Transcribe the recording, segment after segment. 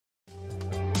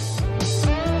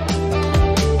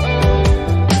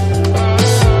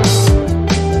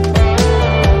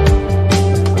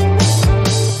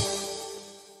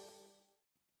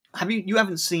you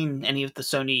haven't seen any of the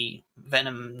Sony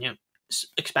Venom,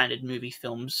 expanded movie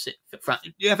films?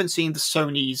 You haven't seen the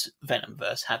Sony's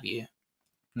Venomverse, have you?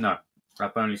 No,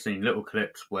 I've only seen little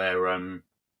clips where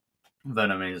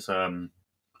Venom is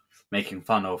making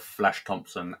fun of Flash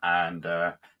Thompson, and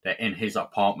they're in his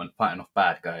apartment fighting off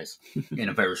bad guys in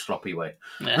a very sloppy way.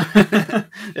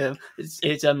 Yeah.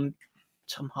 It's Tom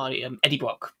Hardy, Eddie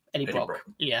Brock. Eddie Brock.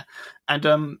 Yeah.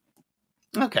 And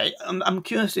okay, I'm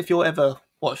curious if you'll ever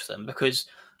watch them, because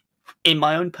in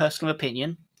my own personal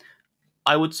opinion,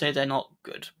 I would say they're not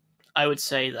good. I would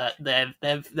say that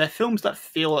they're films that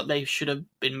feel like they should have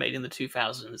been made in the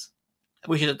 2000s,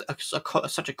 which is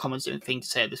such a common thing to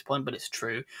say at this point, but it's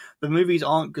true. The movies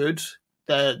aren't good.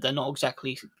 They're not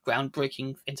exactly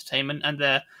groundbreaking entertainment, and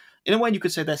they're, in a way, you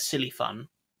could say they're silly fun.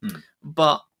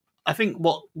 But I think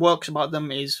what works about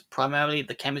them is primarily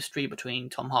the chemistry between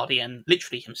Tom Hardy and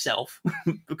literally himself,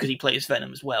 because he plays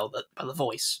Venom as well, by the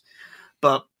voice.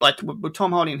 But like with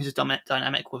Tom Hardy and his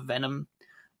dynamic with Venom,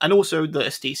 and also the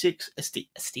aesthesis,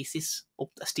 or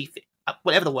aesthetic,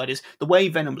 whatever the word is, the way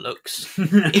Venom looks,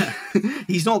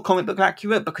 he's not comic book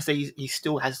accurate because he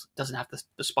still doesn't have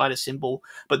the spider symbol,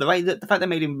 but the fact they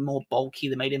made him more bulky,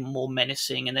 they made him more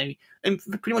menacing, and they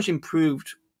pretty much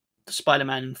improved the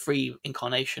Spider-Man 3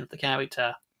 incarnation of the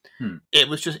character.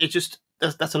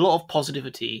 That's a lot of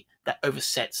positivity that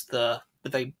oversets the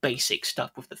very basic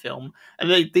stuff with the film. And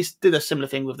they did a similar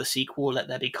thing with the sequel, Let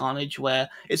There Be Carnage, where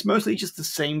it's mostly just the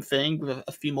same thing with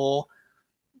a few more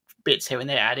bits here and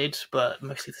there added, but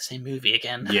mostly the same movie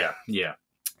again. Yeah.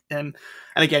 And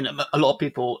again, a lot of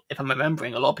people, if I'm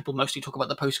remembering, mostly talk about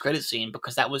the post-credit scene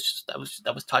because that was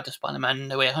tied to Spider-Man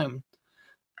No Way Home.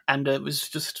 And it was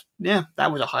just,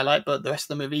 that was a highlight, but the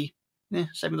rest of the movie,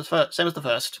 same as the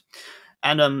first.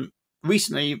 And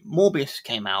recently, Morbius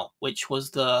came out, which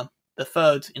was the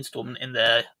third installment in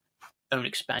their own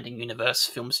expanding universe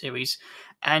film series.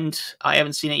 And I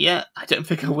haven't seen it yet. I don't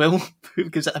think I will.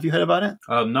 Because have you heard about it?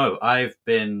 No,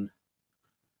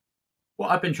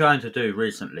 what I've been trying to do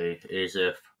recently is,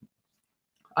 if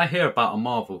I hear about a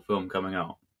Marvel film coming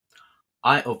out,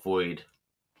 I avoid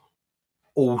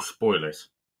all spoilers.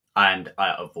 And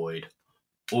I avoid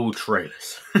all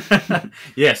trailers.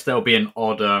 Yes, there'll be an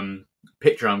odd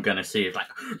picture I'm going to see. It's like,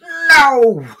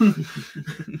 no!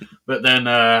 But then,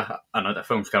 I know that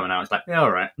film's coming out. It's like, yeah,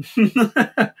 all right.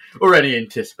 Already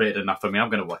anticipated enough of me. I'm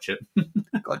going to watch it.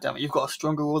 God damn it, you've got a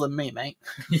stronger will than me, mate.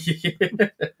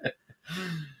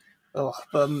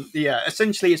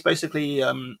 Essentially, it's basically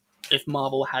if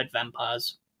Marvel had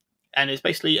vampires. And it's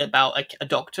basically about a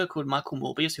doctor called Michael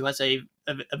Morbius who has a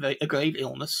grave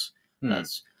illness.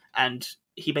 And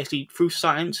he basically, through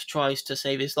science, tries to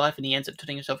save his life, and he ends up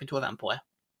turning himself into a vampire.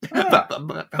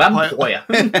 Vampire.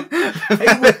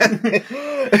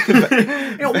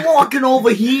 You're walking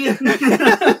over here.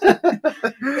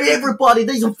 Hey, everybody,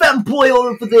 there's a vampire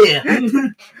over there.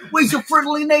 Where's your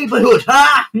friendly neighborhood,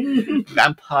 huh?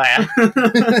 Vampire.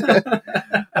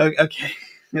 Okay.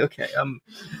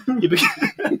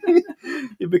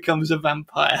 He becomes a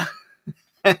vampire.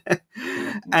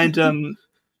 And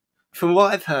from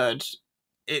what I've heard,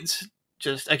 it's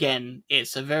just, again,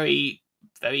 it's a very,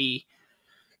 very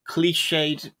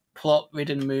cliched,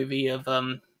 plot-ridden movie of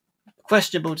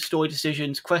questionable story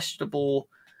decisions, questionable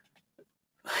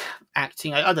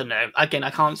acting. I don't know. Again, I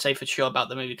can't say for sure about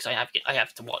the movie because I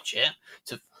have to watch it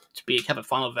to have a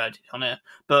final verdict on it.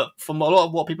 But from a lot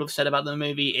of what people have said about the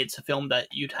movie, it's a film that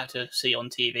you'd have to see on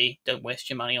TV. Don't waste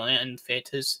your money on it in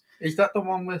theaters. Is that the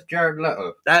one with Jared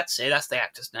Leto? That's it. That's the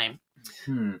actor's name.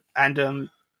 And the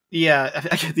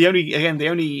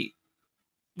only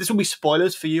this will be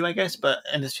spoilers for you, I guess, but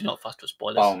unless you're not fussed with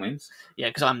spoilers. By all means. Yeah,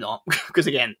 because I'm not. Because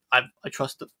again, I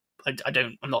trust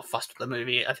I'm not fussed with the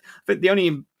movie. I think the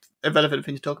only irrelevant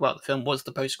thing to talk about the film was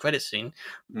the post-credit scene.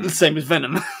 The same as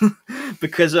Venom.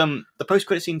 Because the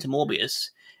post-credit scene to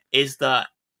Morbius is that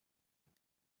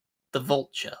the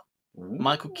Vulture,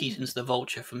 Michael Keaton's the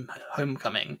Vulture from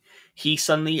Homecoming, he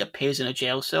suddenly appears in a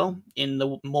jail cell in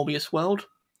the Morbius world.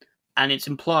 And it's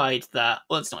implied that,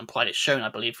 well, it's not implied, it's shown, I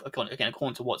believe, according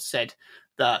to what's said,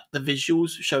 that the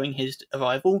visuals showing his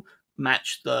arrival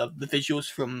match the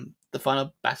visuals from the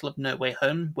final battle of No Way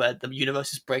Home, where the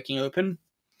universe is breaking open.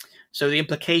 So the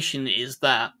implication is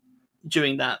that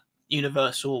during that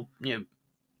universal,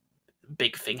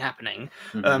 big thing happening,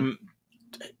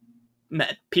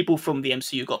 people from the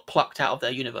MCU got plucked out of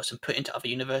their universe and put into other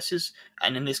universes.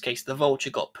 And in this case, the Vulture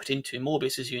got put into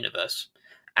Morbius's universe.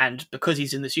 And because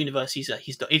he's in this universe,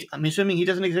 I'm assuming he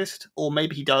doesn't exist, or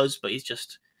maybe he does, but he's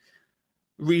just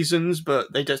reasons.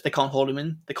 But they can't hold him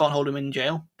in. They can't hold him in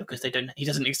jail because he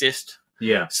doesn't exist.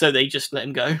 Yeah. So they just let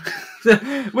him go.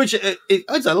 Which it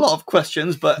adds a lot of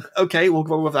questions, but okay, we'll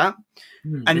go with that.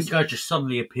 And this guy just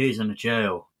suddenly appears in a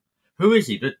jail. Who is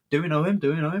he? Do we know him?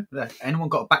 Do we know him? Anyone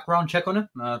got a background check on him?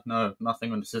 No,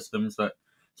 nothing on the system. It's like,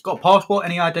 he's got a passport,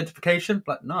 any identification?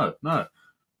 Like, no.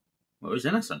 Well, he's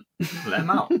innocent. Let him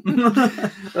out.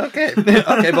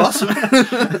 Okay, boss.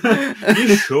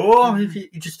 You sure?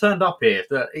 He just turned up here.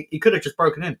 He could have just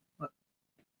broken in.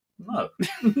 No.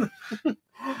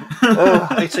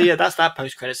 So yeah, that's that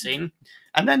post-credit scene.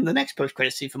 And then the next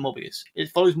post-credit scene for Morbius. It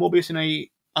follows Morbius in a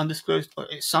undisclosed,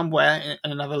 somewhere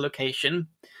in another location.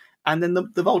 And then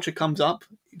the Vulture comes up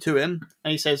to him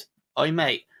and he says, "Oh,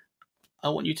 mate, I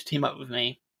want you to team up with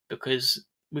me because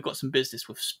we've got some business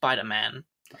with Spider-Man."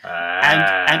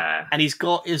 And he's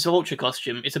got his Vulture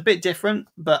costume. It's a bit different,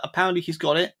 but apparently he's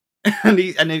got it. and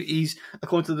he's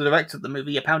according to the director of the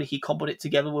movie, apparently he cobbled it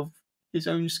together with his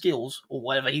own skills or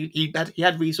whatever. He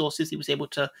had resources he was able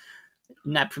to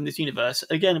nab from this universe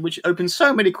again, which opens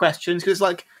so many questions because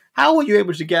like, how were you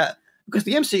able to get? Because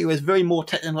the MCU is very more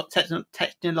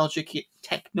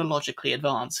technologically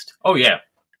advanced. Oh yeah.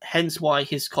 Hence why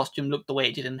his costume looked the way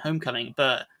it did in Homecoming,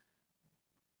 but.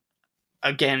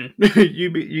 Again,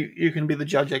 you can be the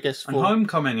judge, I guess. And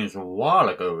Homecoming is a while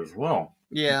ago as well.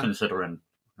 Yeah, considering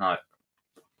like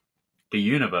the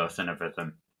universe and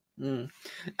everything. And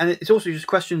it's also just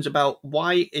questions about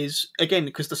why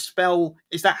because the spell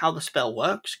is that how the spell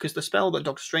works? Because the spell that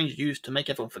Doctor Strange used to make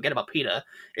everyone forget about Peter,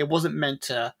 it wasn't meant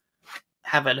to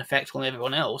have an effect on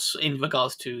everyone else in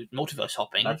regards to multiverse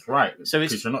hopping. That's right. So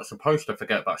because you're not supposed to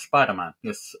forget about Spider-Man.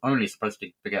 You're only supposed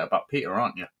to forget about Peter,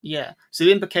 aren't you? Yeah. So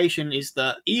the implication is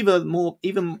that Morbius,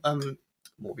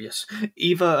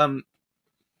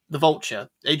 the Vulture,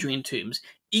 Adrian Toomes,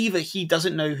 either he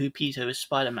doesn't know who Peter is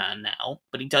Spider-Man now,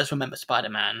 but he does remember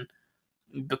Spider-Man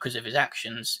because of his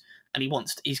actions, and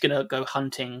he's going to go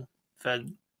hunting for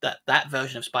that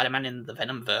version of Spider-Man in the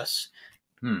Venomverse.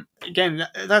 Again,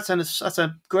 that's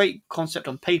a great concept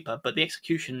on paper, but the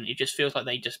execution, it just feels like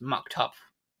they just mucked up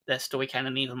their story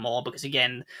canon even more because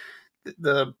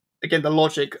the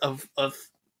logic of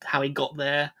how he got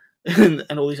there and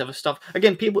all these other stuff.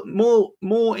 Again, people more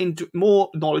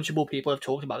knowledgeable people have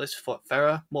talked about this more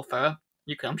thorough.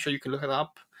 I'm sure you can look it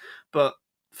up, but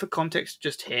for context,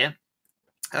 just here,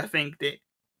 I think that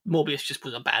Morbius just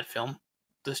was a bad film.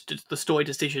 The story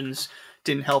decisions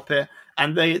didn't help it,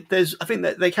 and I think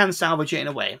that they can salvage it in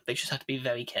a way. They just have to be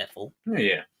very careful. Oh,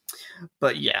 yeah.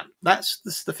 But yeah, that's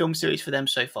the film series for them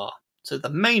so far. So the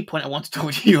main point I want to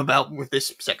talk to you about with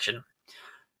this section,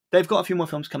 they've got a few more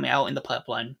films coming out in the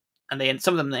pipeline, and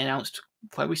some of them they announced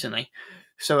quite recently.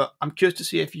 So I'm curious to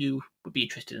see if you would be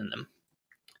interested in them.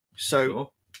 So Sure.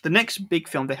 The next big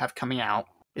film they have coming out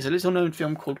is a little-known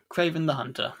film called Kraven the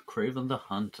Hunter. Kraven the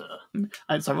Hunter. And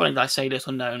it's ironic that I say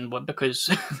little-known, but because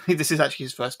this is actually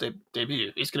his first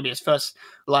debut. It's going to be his first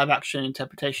live-action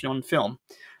interpretation on film.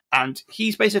 And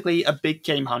he's basically a big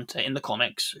game hunter in the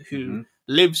comics who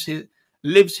lives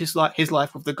his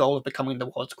life with the goal of becoming the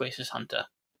world's greatest hunter.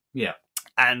 Yeah.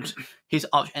 And his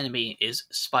arch enemy is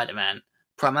Spider-Man,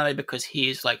 primarily because he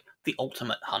is like the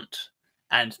ultimate hunt.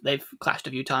 And they've clashed a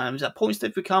few times. At points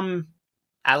they've become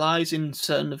allies in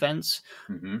certain events.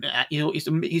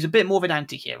 He's a bit more of an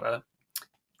anti-hero,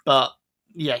 but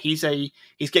yeah, he's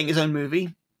getting his own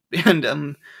movie, and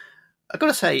I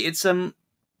gotta say it's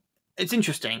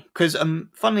interesting because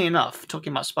funnily enough,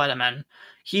 talking about Spider-Man,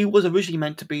 he was originally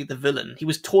meant to be the villain. He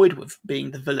was toyed with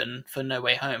being the villain for No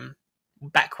Way Home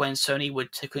back when Sony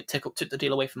took the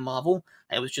deal away from Marvel,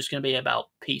 and it was just going to be about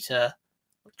Peter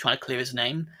trying to clear his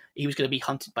name. He was going to be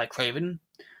hunted by Kraven.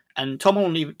 And Tom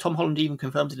Holland even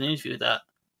confirmed in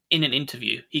an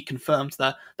interview he confirmed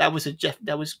that was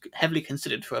heavily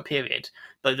considered for a period,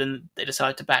 but then they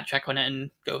decided to backtrack on it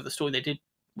and go with the story they did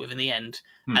with in the end.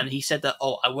 And he said that,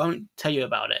 I won't tell you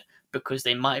about it because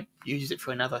they might use it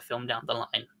for another film down the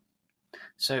line.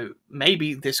 So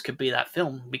maybe this could be that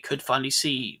film. We could finally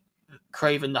see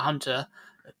Kraven the Hunter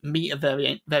meet a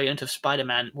variant of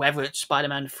Spider-Man, whether it's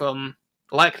Spider-Man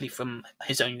likely from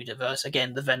his own universe,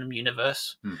 again, the Venom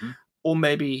universe. Or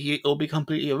maybe it'll be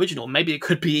completely original. Maybe it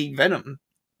could be Venom.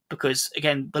 Because,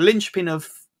 again, the linchpin of,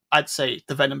 I'd say,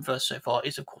 the Venomverse so far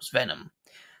is, of course, Venom.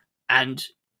 And,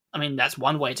 I mean, that's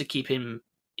one way to keep him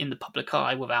in the public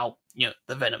eye without,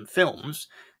 the Venom films.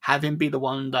 Have him be the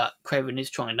one that Kraven is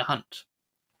trying to hunt.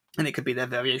 And it could be their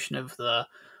variation of some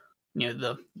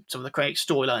of the great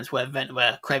storylines where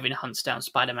Kraven hunts down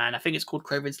Spider-Man. I think it's called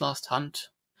Kraven's Last Hunt.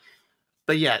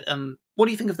 But yeah, what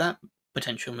do you think of that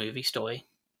potential movie story?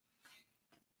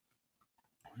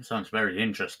 It sounds very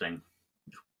interesting.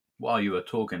 While you were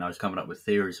talking, I was coming up with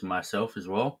theories for myself as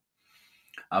well.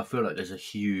 I feel like there's a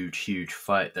huge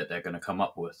fight that they're going to come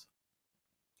up with.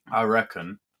 I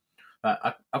reckon.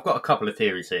 I've got a couple of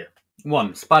theories here.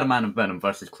 One, Spider-Man and Venom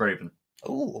versus Craven.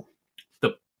 Ooh.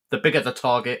 The bigger the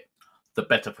target, the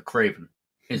better for Craven,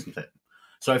 isn't it?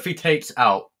 So if he takes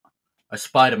out a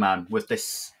Spider-Man with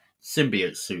this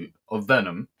symbiote suit of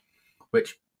Venom,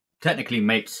 which technically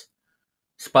makes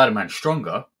Spider-Man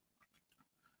stronger,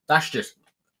 that's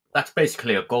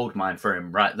basically a gold mine for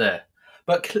him right there.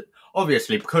 But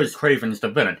obviously, because Craven's the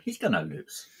villain, he's gonna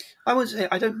lose. I would say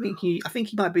I think he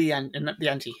might be the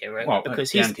anti-hero, Well,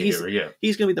 because the he's anti-hero, going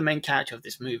to be the main character of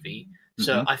this movie.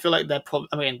 So Mhm. I feel like they're probably,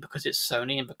 I mean, because it's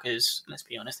Sony and because, let's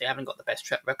be honest, they haven't got the best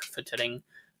track record for telling,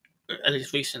 at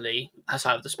least recently,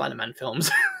 outside of the Spider-Man films.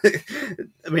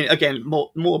 I mean, again,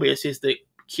 Morbius is the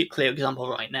clear example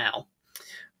right now,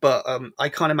 but I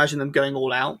can't imagine them going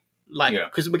all out. Like, Yeah.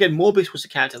 because again, Morbius was a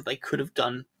character that they could have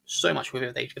done so much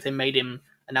with if they made him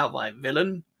an outright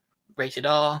villain, rated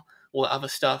R, all that other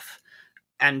stuff.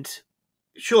 And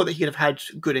sure that he could have had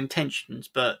good intentions,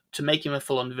 but to make him a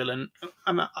full-on villain,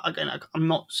 I'm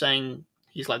not saying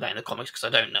he's like that in the comics because I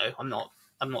don't know. I'm not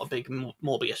a big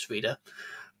Morbius reader,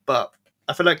 but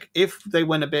I feel like if they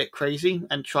went a bit crazy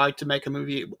and tried to make a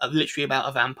movie literally about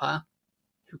a vampire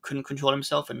who couldn't control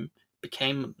himself and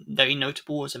became very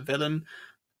notable as a villain,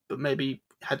 but maybe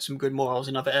had some good morals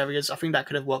in other areas, I think that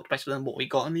could have worked better than what we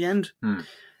got in the end.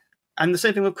 And the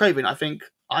same thing with Craven.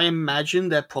 I imagine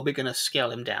they're probably going to scale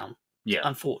him down. Yeah.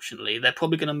 Unfortunately, they're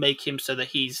probably going to make him so that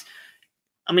he's.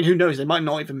 I mean, who knows? They might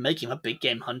not even make him a big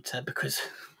game hunter because,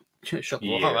 shock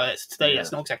or horror, today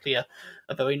that's not exactly a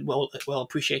very well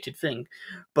appreciated thing.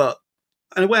 But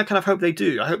in a way, I kind of hope they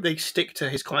do. I hope they stick to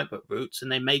his comic book roots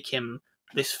and they make him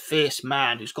this fierce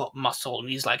man who's got muscle and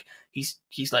he's like he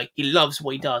loves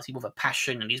what he does. He's with a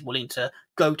passion and he's willing to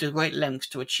go to great lengths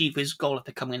to achieve his goal of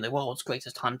becoming the world's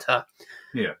greatest hunter.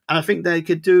 Yeah. And I think they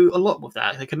could do a lot with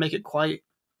that. They could make it quite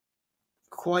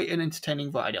an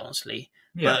entertaining ride, honestly.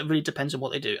 Yeah. But it really depends on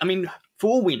what they do. I mean, for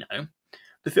all we know,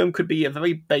 the film could be a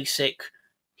very basic.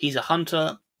 He's a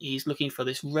hunter. He's looking for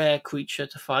this rare creature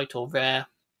to fight, or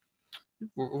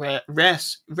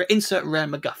insert rare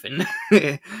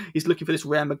MacGuffin. He's looking for this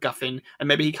rare MacGuffin, and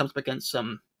maybe he comes up against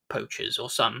some poachers or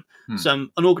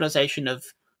an organization of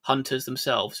hunters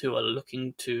themselves who are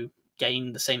looking to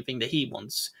gain the same thing that he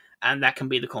wants, and that can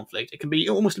be the conflict. It can be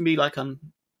almost be like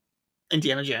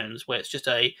Indiana Jones, where it's just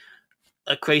a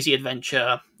crazy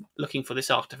adventure looking for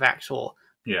this artifact or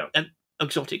an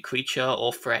exotic creature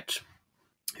or threat.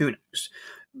 Who knows?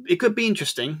 It could be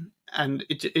interesting, and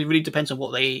it really depends on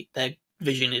what their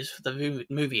vision is for the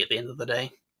movie at the end of the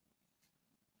day.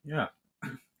 Yeah.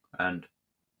 And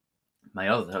my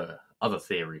other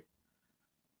theory,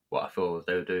 what I feel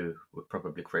they'll do would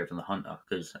probably Craven the Hunter,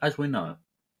 because as we know,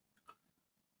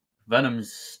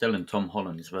 Venom's still in Tom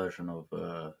Holland's version of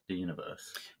the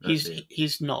universe.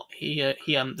 He's not. The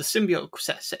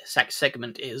symbiote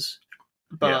segment is,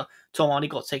 but Tom Hardy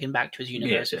got taken back to his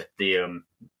universe. Yeah, the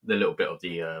little bit of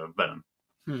the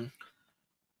Venom.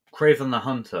 Craven the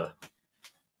Hunter.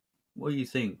 What do you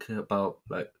think about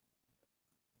the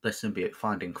symbiote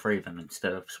finding Craven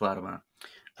instead of Spider-Man?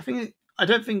 I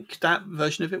don't think that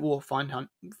version of it will find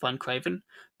Craven,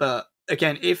 but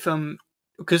again, if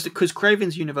because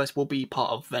Craven's universe will be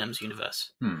part of Venom's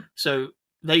universe, so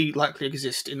they likely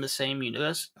exist in the same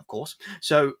universe, of course.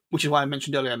 So, which is why I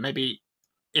mentioned earlier, maybe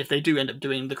if they do end up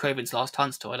doing the Craven's Last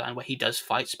Hunt storyline where he does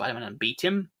fight Spider-Man and beat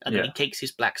him, and then he takes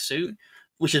his black suit,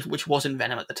 which wasn't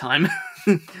Venom at the time,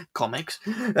 comics.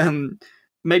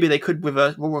 Maybe they could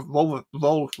reverse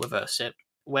it,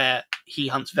 where he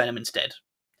hunts Venom instead,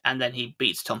 and then he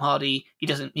beats Tom Hardy.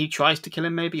 He tries to kill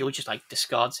him maybe, or just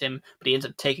discards him, but he ends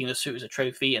up taking the suit as a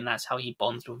trophy, and that's how he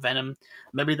bonds with Venom.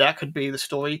 Maybe that could be the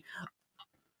story.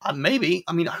 Maybe.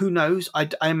 I mean, who knows? I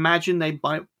imagine they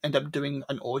might end up doing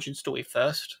an origin story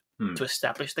first to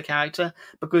establish the character,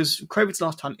 because Craven's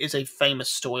Last Hunt is a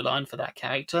famous storyline for that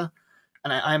character,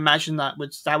 and I imagine that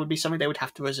would be something they would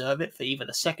have to reserve it for either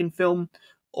the second film,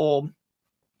 or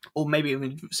maybe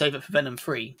even save it for Venom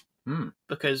 3.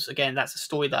 Because again, that's a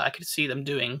story that I could see them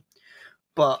doing.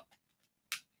 But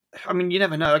I mean, you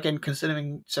never know. Again,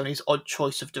 considering Sony's odd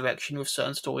choice of direction with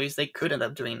certain stories, they could end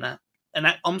up doing that. And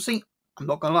that, honestly, I'm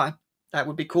not gonna lie, that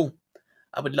would be cool.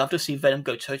 I would love to see Venom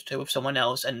go toe-to-toe with someone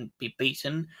else and be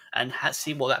beaten, and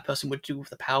see what that person would do with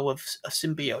the power of a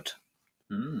symbiote.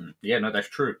 Yeah, no, that's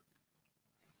true.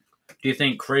 Do you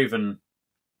think Craven,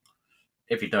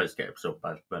 if he does get absorbed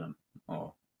by Venom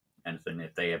or anything,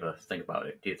 if they ever think about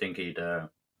it, do you think he'd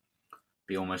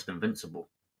be almost invincible?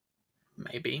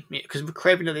 Maybe. Because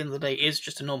Craven at the end of the day is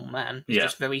just a normal man. He's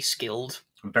just very skilled.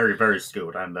 Very, very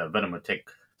skilled, and Venom would take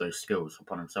those skills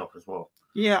upon himself as well.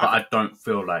 Yeah. But I don't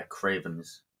feel like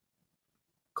Craven's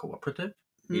cooperative.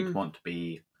 He'd want to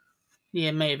be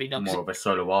maybe not. More of a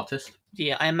solo artist.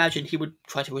 Yeah, I imagine he would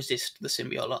try to resist the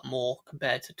symbiote a lot more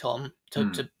compared to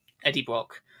to Eddie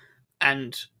Brock.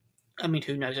 And, I mean,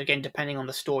 who knows? Again, depending on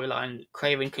the storyline,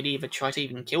 Craven could either try to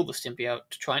even kill the symbiote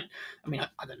to try and... I mean,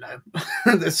 I don't know.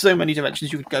 There's so many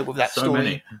directions you could go with that story.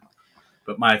 Many.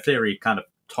 But my theory kind of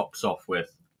tops off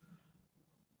with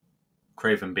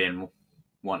Craven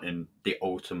wanting the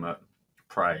ultimate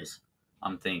prize.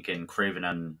 I'm thinking Craven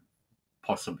and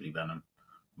possibly Venom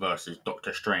versus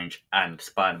Doctor Strange and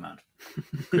Spider-Man.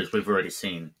 Because we've already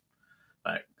seen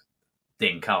like the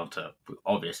encounter,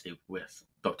 obviously, with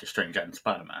Doctor Strange and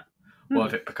Spider-Man. What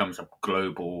if it becomes a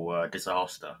global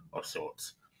disaster of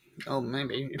sorts? Oh,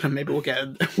 maybe we'll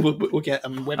get we'll get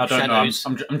web I don't shadows.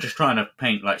 know. I'm just trying to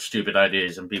paint like stupid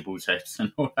ideas in people's heads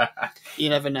and all that. You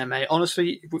never know, mate.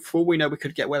 Honestly, for all we know, we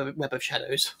could get web of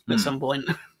shadows at some point.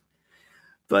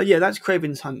 But yeah, that's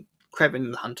Craven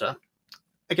the Hunter.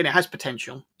 Again, it has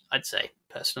potential, I'd say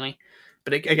personally.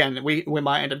 But again, we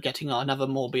might end up getting another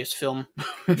Morbius film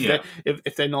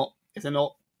if they're not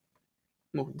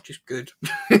well, just good.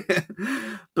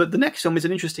 But the next film is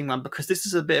an interesting one because this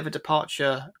is a bit of a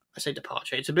departure. I say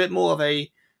departure. It's a bit more of it's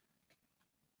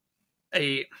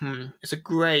a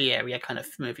grey area kind of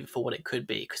movie for what it could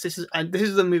be. Because this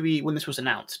is the movie when this was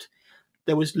announced.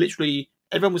 There was literally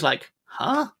everyone was like,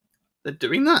 "Huh? They're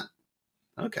doing that?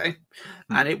 Okay."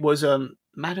 And it was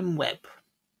Madam Web.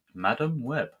 Madam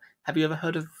Web. Have you ever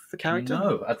heard of the character?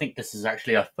 No, I think this is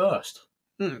actually our first.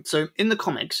 So, in the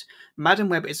comics, Madam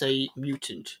Web is a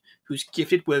mutant who's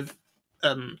gifted with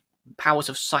powers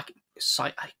of psionic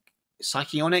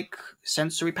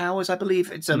sensory powers, I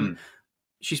believe. It's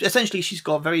she's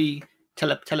got very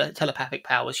telepathic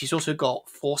powers. She's also got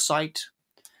foresight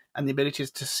and the ability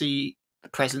to see the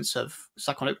presence of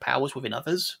psionic powers within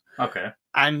others. Okay.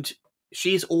 And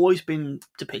she's always been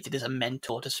depicted as a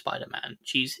mentor to Spider-Man.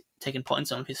 She's taken part in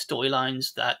some of his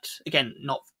storylines that, again,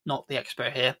 not the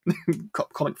expert here.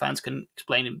 Comic fans can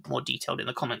explain in more detail in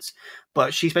the comments.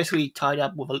 But she's basically tied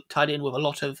in with a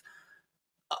lot of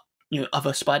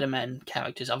other Spider-Man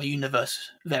characters, other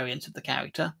universe variants of the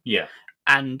character. Yeah.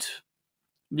 And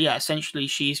yeah, essentially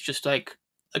she's just like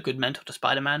a good mentor to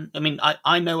Spider-Man. I mean,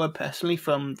 I know her personally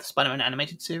from the Spider-Man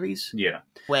animated series. Yeah.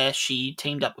 Where she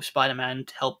teamed up with Spider-Man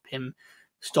to help him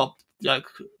stop the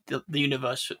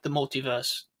universe, the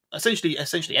multiverse,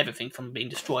 essentially everything from being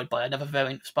destroyed by another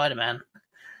variant of Spider-Man,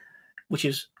 which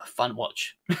is a fun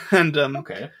watch. And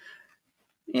okay.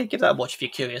 Yeah, give that a watch if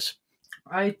you're curious.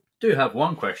 I do have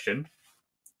one question.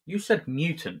 You said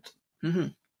mutant. Mm-hmm.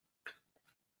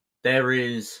 There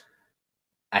is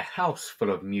a house full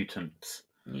of mutants.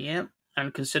 Yeah,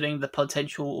 and considering the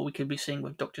potential we could be seeing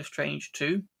with Doctor Strange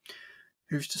too,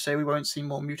 who's to say we won't see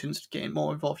more mutants getting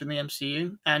more involved in the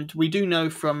MCU? And we do know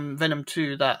from Venom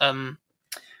 2 that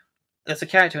there's a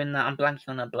character in that, I'm blanking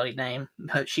on her bloody name,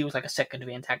 but she was like a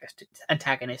secondary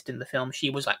antagonist in the film. She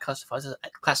was like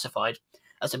classified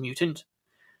as a mutant.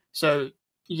 So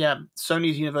yeah,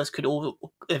 Sony's universe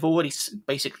they've already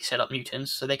basically set up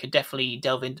mutants, so they could definitely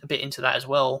delve a bit into that as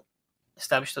well.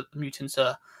 Establish that the mutants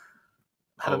have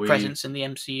a presence in the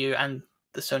MCU and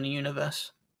the Sony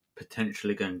universe.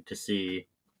 Potentially going to see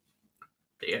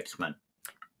the X-Men?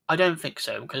 I don't think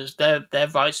so, because their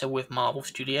rights are with Marvel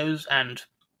Studios, and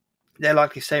they're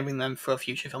likely saving them for a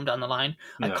future film down the line.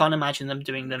 Yeah. I can't imagine them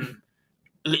doing them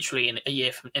literally in a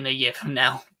year from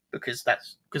now, because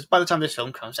by the time this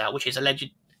film comes out, which is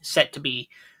alleged set to be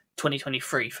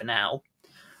 2023 for now,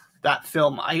 that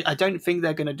film, I don't think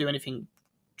they're going to do anything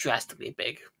drastically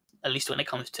big, at least when it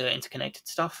comes to interconnected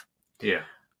stuff. Yeah.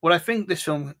 What I think this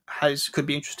film could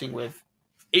be interesting with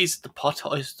is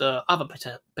the other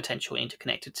potential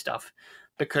interconnected stuff,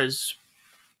 because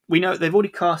we know they've already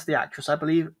cast the actress, I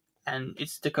believe, and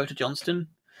it's Dakota Johnson.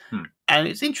 And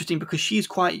it's interesting because she's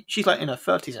like in her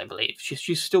 30s, I believe.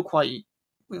 She's still quite,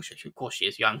 well, of course she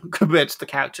is young compared to the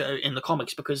character in the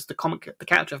comics, because the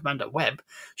character of Amanda Webb,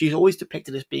 she's always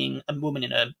depicted as being a woman in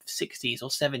her 60s or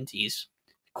 70s,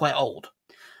 quite old.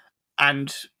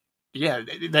 And yeah,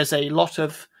 there's a lot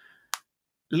of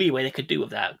leeway they could do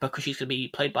with that, because she's going to be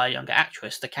played by a younger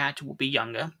actress. The character will be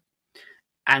younger,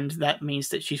 and that means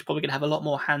that she's probably going to have a lot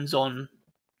more hands-on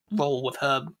role with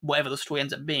her, whatever the story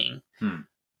ends up being.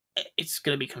 It's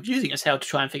going to be confusing as hell to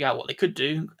try and figure out what they could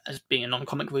do, as being a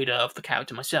non-comic reader of the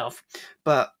character myself.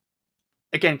 But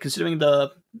again, considering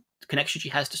the connection she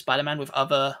has to Spider-Man with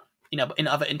other, in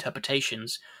other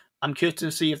interpretations, I'm curious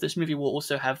to see if this movie will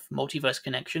also have multiverse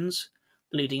connections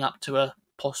leading up to a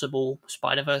possible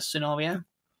Spider-Verse scenario.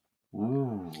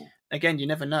 Ooh. Again, you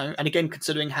never know. And again,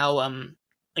 considering how,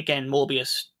 again,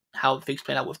 Morbius, how things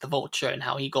played out with the Vulture and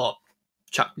how he got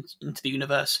chucked into the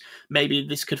universe, maybe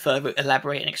this could further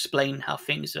elaborate and explain how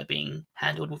things are being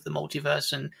handled with the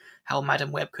multiverse and how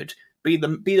Madam Web could be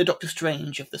the Doctor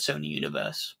Strange of the Sony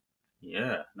universe.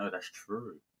 Yeah, no, that's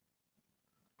true.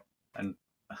 And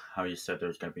how you said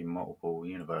there's going to be multiple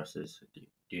universes, do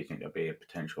you think there'll be a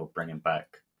potential of bringing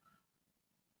back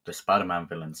the Spider-Man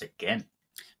villains again?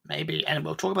 Maybe, and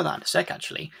we'll talk about that in a sec,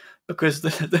 actually, because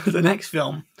the next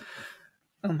film...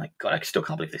 Oh my god, I still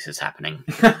can't believe this is happening.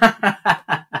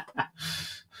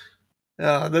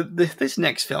 This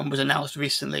next film was announced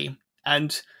recently,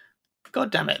 and god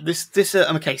damn it,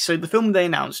 okay, so the film they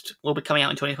announced will be coming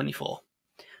out in 2024.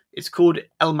 It's called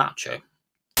El Macho.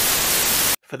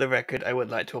 For the record, I would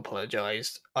like to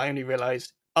apologise. I only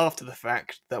realised after the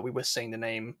fact that we were saying the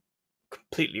name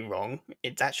completely wrong.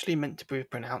 It's actually meant to be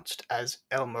pronounced as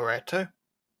El Moreto.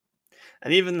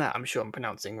 And even that, I'm sure I'm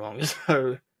pronouncing wrong,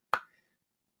 so...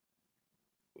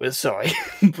 We're sorry,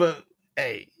 but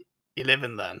hey, you live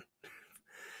and learn.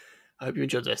 I hope you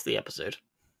enjoyed the rest of the episode.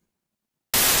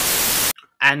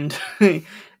 And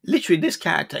literally, this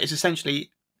character is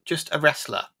essentially just a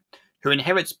wrestler who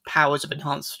inherits powers of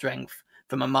enhanced strength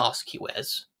from a mask he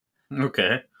wears.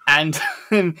 Okay. And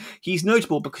he's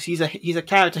notable because he's a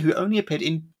character who only appeared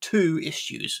in 2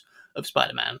 issues of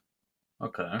Spider-Man.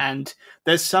 Okay. And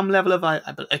there's some level of...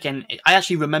 Again, I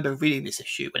actually remember reading this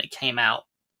issue when it came out.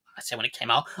 I say when it came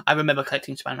out. I remember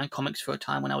collecting Spider-Man comics for a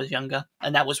time when I was younger.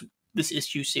 And this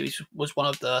issue series was one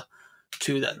of the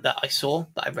 2 that I saw,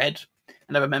 that I read.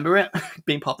 And I remember it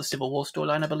being part of the Civil War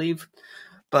storyline, I believe.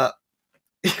 But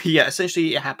yeah,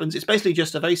 essentially it happens. It's basically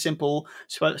just a very simple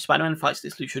Spider-Man fights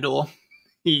this luchador.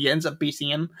 He ends up beating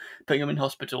him, putting him in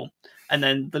hospital. And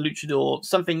then the luchador,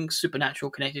 something supernatural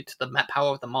connected to the power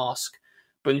of the mask,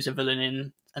 brings a villain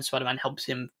in, and Spider-Man helps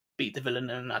him beat the villain,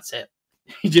 and that's it.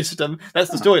 He just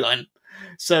that's the storyline.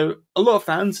 So a lot of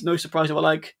fans, no surprise, were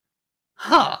like,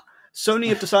 Sony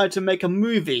have decided to make a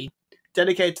movie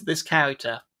dedicated to this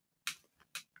character.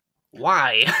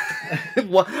 Why?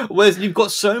 Whereas you've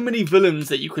got so many villains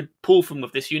that you could pull from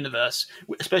with this universe,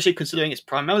 especially considering it's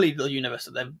primarily the universe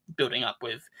that they're building up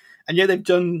with, and yeah, they've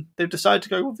decided to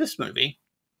go with this movie.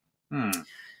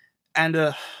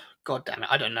 And god damn it,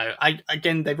 I don't know.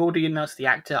 Again, they've already announced the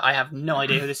actor. I have no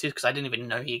idea who this is because I didn't even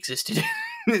know he existed.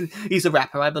 He's a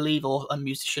rapper, I believe, or a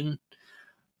musician.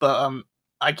 But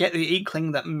I get the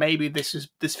inkling that maybe this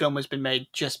film has been made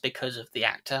just because of the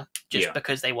actor,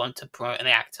 because they want to promote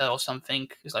the actor or something.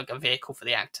 It's like a vehicle for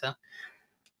the actor.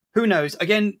 Who knows?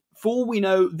 Again, for all we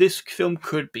know, this film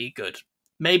could be good.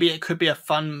 Maybe it could be a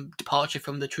fun departure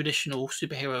from the traditional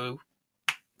superhero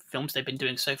films they've been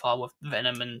doing so far with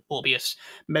Venom and Morbius.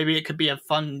 Maybe it could be a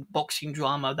fun boxing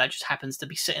drama that just happens to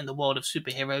be set in the world of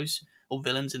superheroes, or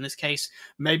villains in this case.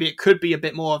 Maybe it could be a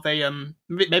bit more of a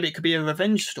maybe it could be a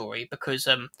revenge story, because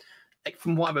like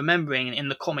from what I'm remembering in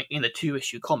the comic, in the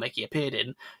 2-issue comic he appeared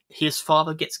in, his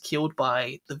father gets killed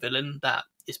by the villain that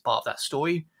is part of that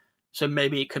story. So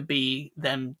maybe it could be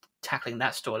them tackling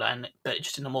that storyline, but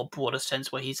just in a more broader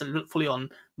sense, where he's fully on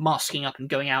masking up and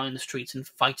going out in the streets and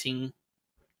fighting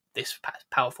this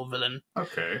powerful villain.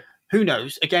 Okay. Who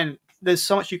knows? Again, there's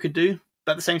so much you could do,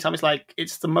 but at the same time, it's like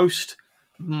it's the most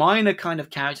minor kind of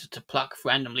character to pluck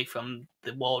randomly from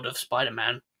the world of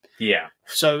Spider-Man. Yeah.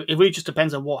 So it really just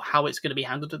depends on how it's going to be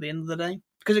handled at the end of the day.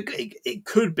 Because it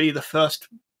could be the first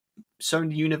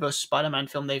Sony Universe Spider-Man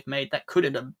film they've made that could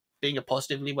end up being a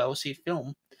positively well-received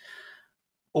film.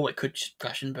 Or it could just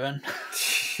crash and burn.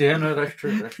 Yeah, no, that's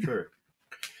true. That's true.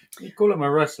 You call him a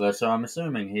wrestler, so I'm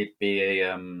assuming he'd be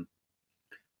a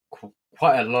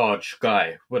quite a large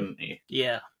guy, wouldn't he?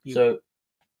 Yeah. So,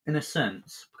 in a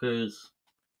sense, because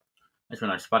as we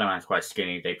know, Spider-Man's quite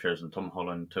skinny. They've chosen Tom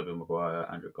Holland, Tobey Maguire,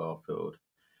 Andrew Garfield.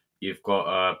 You've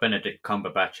got Benedict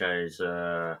Cumberbatch as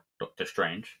Doctor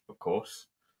Strange, of course.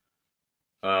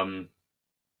 Who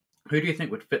do you think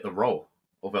would fit the role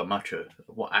of El Macho?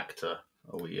 What actor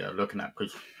are we looking at?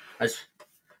 Because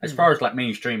as far as like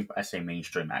mainstream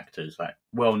actors, like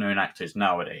well-known actors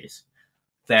nowadays,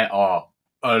 there are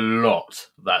a lot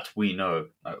that we know.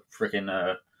 Like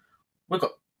freaking, we've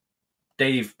got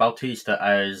Dave Bautista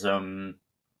as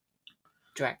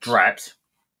Drax.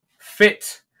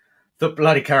 Fit the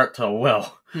bloody character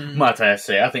well, might I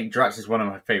say. I think Drax is one of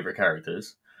my favourite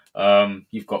characters.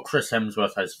 You've got Chris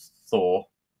Hemsworth as Thor,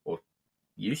 or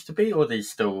used to be, or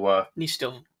he's still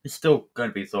going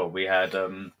to be Thor. We had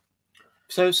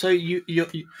So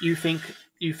you think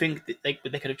you think that they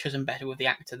could have chosen better with the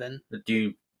actor then?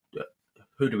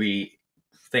 Who do we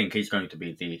think is going to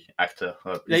be the actor?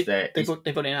 They've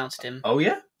already announced him. Oh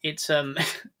yeah, it's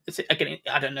again,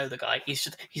 I don't know the guy. He's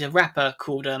a rapper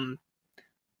called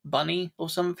Bunny or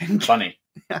something. Bunny.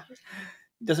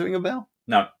 Does it ring a bell?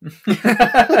 No.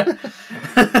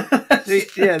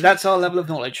 Yeah, that's our level of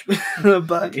knowledge.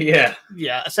 But yeah,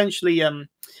 essentially, I'm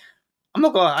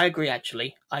not gonna. I agree.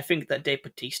 Actually, I think that Dave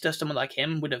Bautista, someone like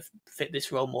him, would have fit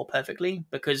this role more perfectly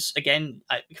because, again,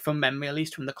 from memory, at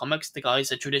least from the comics, the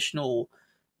guy's a traditional,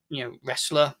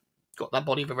 wrestler, got that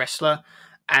body of a wrestler,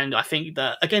 and I think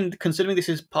that, again, considering this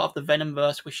is part of the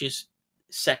Venomverse, which is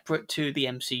separate to the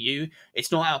MCU,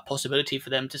 it's not out of possibility for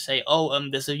them to say,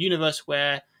 there's a universe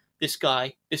where this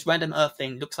guy, this random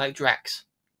Earthling, looks like Drax.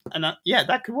 And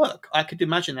that could work. I could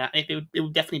imagine that. It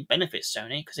would definitely benefit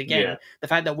Sony because, again, the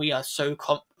fact that we are so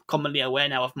commonly aware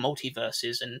now of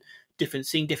multiverses and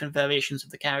seeing different variations of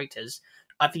the characters,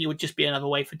 I think it would just be another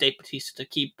way for Dave Bautista to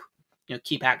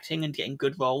keep acting and getting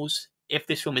good roles. If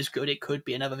this film is good, it could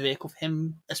be another vehicle for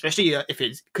him, especially if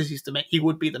it's because he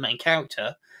would be the main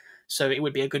character. So it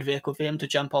would be a good vehicle for him to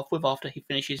jump off with after he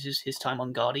finishes his time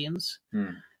on Guardians.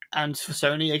 And for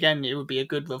Sony, again, it would be a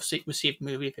good received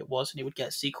movie if it was, and it would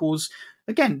get sequels.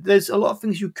 Again, there's a lot of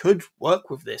things you could work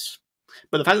with this.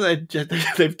 But the fact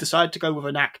that they've decided to go with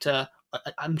an actor,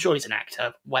 I'm sure he's an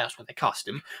actor, why else would they cast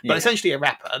him? But essentially a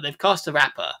rapper. They've cast a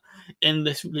rapper in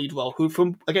this lead role who,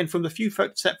 from the few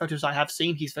set photos I have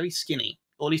seen, he's very skinny.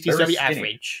 Or at least he's very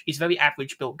average. He's a very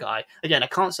average built guy. Again, I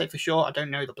can't say for sure. I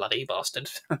don't know the bloody bastard.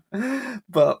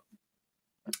 But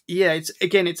yeah,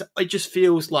 it just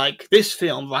feels like this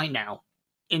film right now,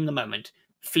 in the moment,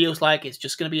 feels like it's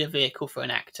just going to be a vehicle for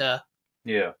an actor.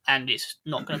 Yeah, and it's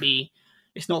not going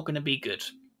to be good.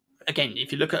 Again,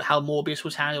 if you look at how Morbius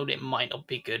was handled, it might not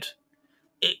be good.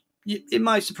 It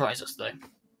might surprise us though,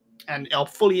 and I'll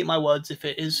fully eat my words if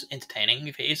it is entertaining,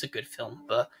 if it is a good film.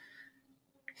 But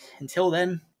until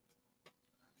then,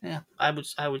 yeah, I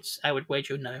would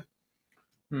wager no.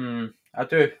 I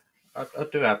do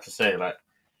have to say, like,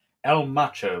 El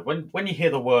Macho. When you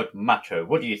hear the word macho,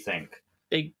 what do you think?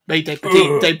 Dave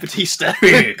Bautista.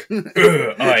 Big.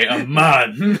 I am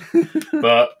man.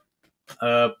 But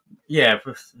yeah,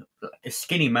 a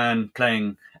skinny man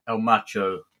playing El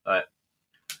Macho.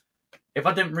 If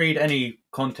I didn't read any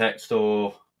context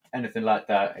or anything like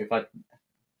that, if I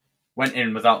went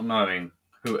in without knowing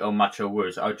who El Macho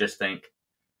was, I would just think,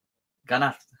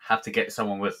 gonna have to get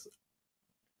someone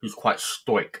who's quite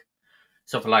stoic.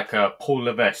 Something like Paul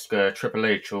Levesque, Triple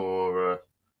H, or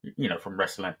from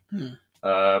wrestling.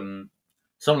 Someone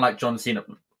like John Cena.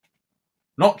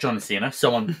 Not John Cena.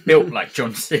 Someone built like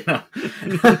John Cena.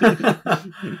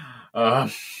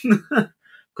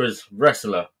 Because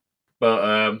wrestler,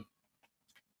 but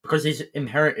because he's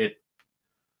inherited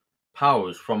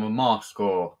powers from a mask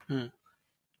or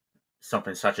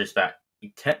something such as that, he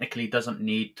technically doesn't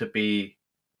need to be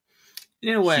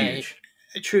in a way huge.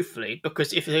 Truthfully,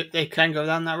 because if they can go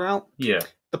down that route,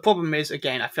 the problem is,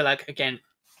 again, I feel like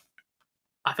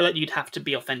you'd have to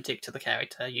be authentic to the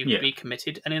character. You'd be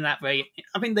committed, and in that way,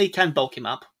 I mean, they can bulk him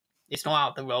up. It's not out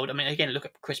of the road. I mean, again, look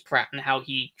at Chris Pratt and how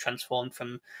he transformed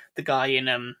from the guy in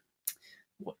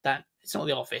it's not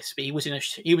The Office, but he was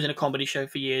in a comedy show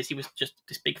for years. He was just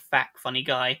this big fat funny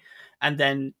guy, and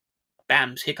then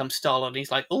bam, here comes Star-Lord, and he's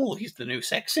like, oh, he's the new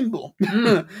sex symbol.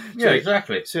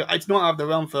 Exactly. So it's not out of the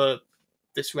realm for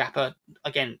this rapper,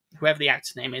 again, whoever the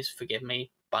actor's name is, forgive me,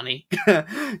 Bunny,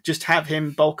 just have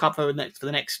him bulk up for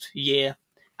the next year,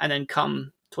 and then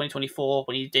come 2024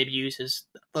 when he debuts as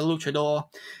the Luchador,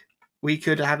 we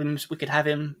could have him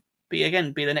be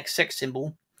the next sex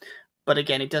symbol. But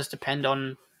again, it does depend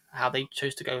on how they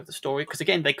chose to go with the story, because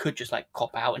again, they could just like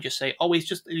cop out and just say, oh,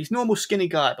 he's normal skinny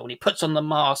guy, but when he puts on the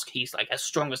mask, he's like as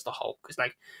strong as the Hulk. It's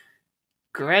like,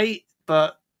 great,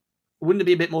 but wouldn't it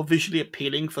be a bit more visually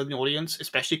appealing for the audience,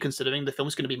 especially considering the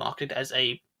film's going to be marketed as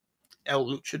a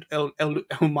El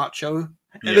Macho?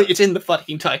 Yeah. It's in the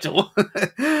fucking title.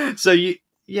 So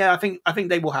I think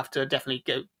they will have to definitely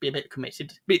be a bit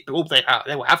committed. They will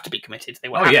have to be committed. They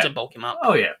will have to bulk him up.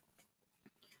 Oh yeah.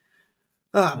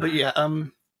 But yeah,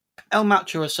 El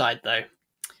Macho aside, though,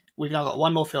 we've now got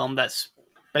one more film that's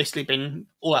basically been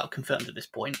all out confirmed at this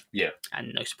point. Yeah.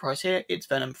 And no surprise here, it's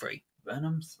Venom 3.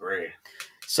 Venom 3.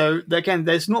 So, again,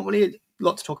 there's not really a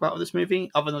lot to talk about with this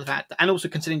movie, other than the fact, and also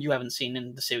considering you haven't seen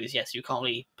in the series yet, so you can't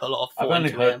really put a lot of thought I've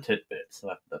only heard tidbits,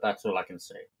 so that's all I can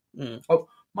say. Oh,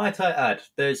 might I add,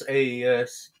 there's a...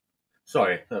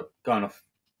 going off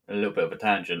a little bit of a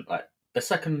tangent, like, the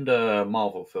second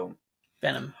Marvel film.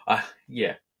 Venom.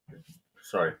 Yeah.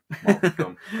 Sorry, Marvel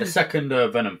film. The second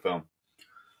Venom film.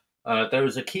 There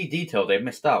was a key detail they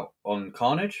missed out on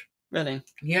Carnage. Really?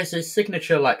 He has his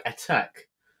signature like attack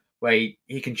where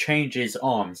he can change his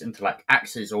arms into like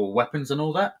axes or weapons and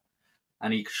all that,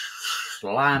 and he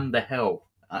slammed the hell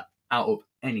out of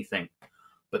anything.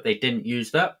 But they didn't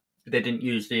use that. They didn't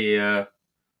use the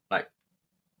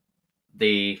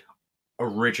the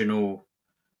original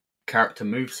character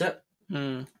moveset,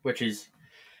 which is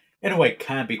in a way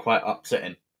can be quite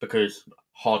upsetting because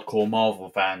hardcore Marvel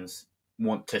fans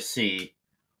want to see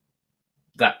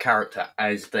that character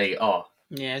as they are.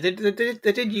 Yeah, they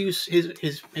did use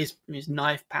his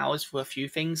knife powers for a few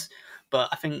things, but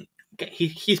I think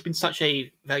he's been such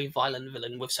a very violent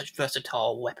villain with such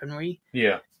versatile weaponry.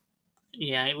 Yeah.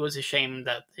 Yeah, it was a shame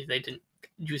that they didn't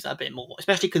use that a bit more,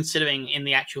 especially considering in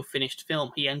the actual finished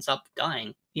film he ends up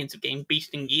dying. He ends up getting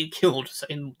beaten and killed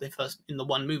in the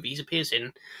one movie he appears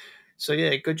in. So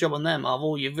yeah, good job on them,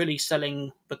 Marvel. You're really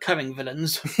selling recurring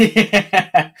villains.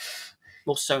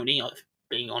 Well, Sony,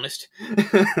 being honest.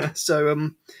 So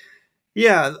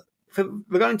yeah,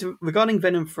 regarding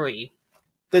Venom 3,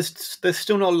 there's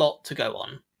still not a lot to go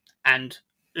on, and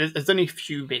there's only a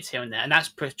few bits here and there, and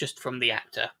that's just from the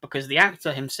actor, because the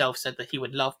actor himself said that he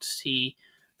would love to see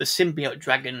the symbiote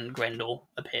dragon Grendel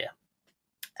appear.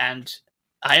 And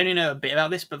I only know a bit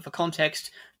about this, but for context,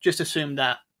 just assume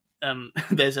that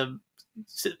there's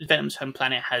Venom's home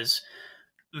planet has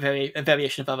a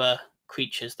variation of other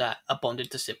creatures that are bonded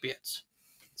to symbiotes.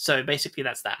 So basically,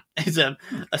 that's that. It's a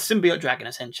symbiote dragon,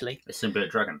 essentially. A symbiote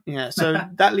dragon. Yeah, so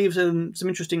that leaves some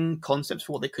interesting concepts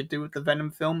for what they could do with the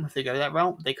Venom film. If they go that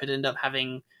route, they could end up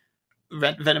having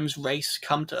Venom's race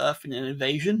come to Earth in an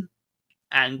invasion,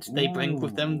 and they bring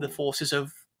with them the forces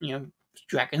of,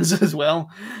 dragons as well.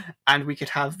 And we could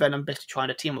have Venom basically trying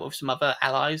to team up with some other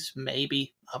allies,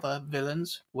 maybe other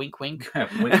villains. Wink, wink.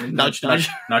 Wink, nudge, nudge.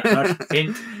 Nudge, nudge.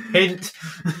 Hint, hint.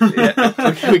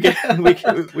 Yeah,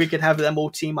 we could have them all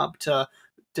team up to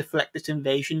deflect this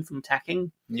invasion from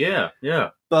attacking. Yeah, yeah.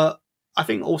 But I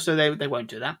think also they won't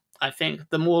do that. I think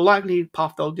the more likely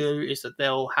path they'll do is that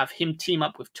they'll have him team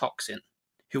up with Toxin,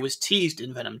 who was teased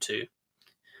in Venom 2,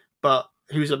 but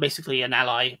who's basically an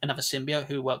ally, another symbiote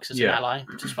who works as an ally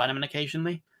to Spider-Man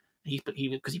occasionally.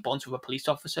 Because he bonds with a police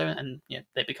officer, and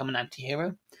they become an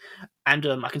anti-hero. And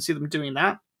I can see them doing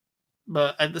that.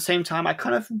 But at the same time,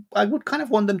 I would kind of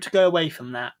want them to go away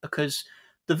from that, because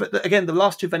the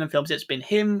last two Venom films, it's been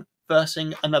him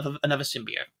versus another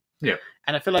symbiote. Yeah.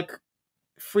 And I feel like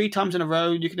 3 times in a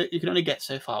row, you can only get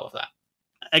so far with that.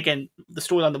 Again, the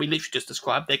storyline that we literally just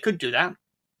described, they could do that.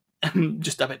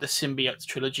 Just have it the symbiote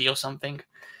trilogy or something,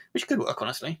 which could work,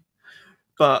 honestly.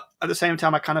 But at the same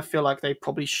time, I kind of feel like they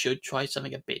probably should try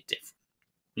something a bit different.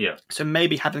 Yeah. So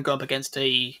maybe have them go up against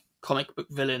a comic book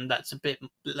villain that's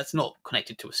not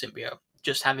connected to a symbiote.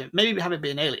 Just have it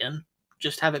be an alien.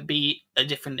 Just have it be a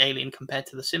different alien compared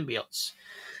to the symbiotes,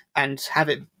 and have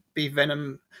it be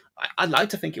Venom. I'd like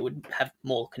to think it would have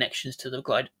more connections to the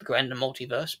grander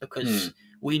multiverse, because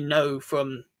we know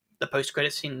from the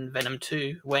post-credit scene in Venom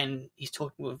 2 when he's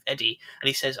talking with Eddie and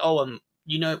he says,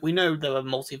 we know there were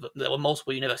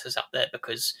multiple universes out there,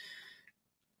 because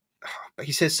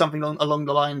he says something along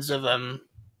the lines of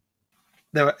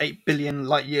there are 8 billion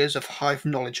light years of hive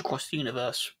knowledge across the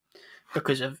universe,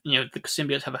 because of the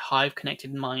symbiotes have a hive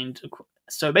connected mind.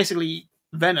 So basically,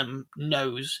 Venom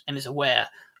knows and is aware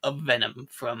of Venom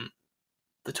from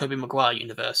the Tobey Maguire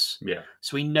universe. Yeah.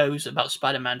 So he knows about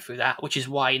Spider-Man through that, which is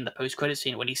why in the post-credit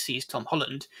scene when he sees Tom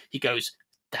Holland, he goes,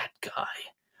 "That guy,"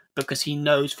 because he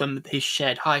knows from his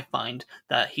shared hive mind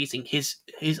that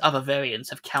his other variants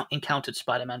have encountered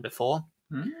Spider-Man before.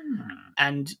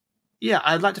 And yeah,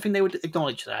 I'd like to think they would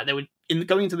acknowledge that. They would,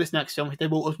 going into this next film, they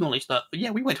will acknowledge that,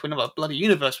 we went to another bloody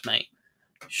universe, mate.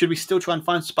 Should we still try and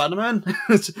find Spider-Man?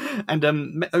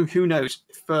 And who knows?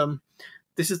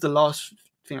 This is the last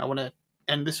thing I want to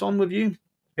end this on with you.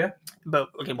 Yeah. But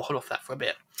okay, we'll hold off that for a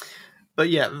bit. But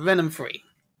yeah, Venom 3.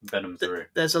 Venom 3.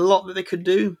 There's a lot that they could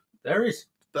do. There is.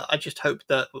 But I just hope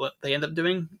that what they end up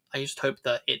doing, I just hope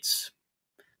that it's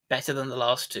better than the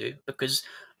last two, because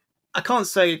I can't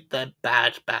say they're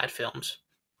bad films.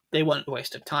 They weren't a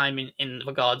waste of time in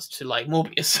regards to like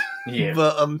Morbius. Yeah.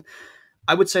 But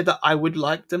I would say that I would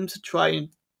like them to try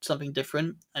something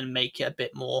different and make it a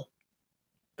bit more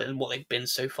than what they've been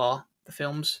so far, the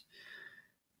films.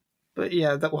 But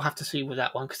yeah, that we'll have to see with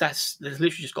that one, because that's literally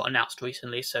just got announced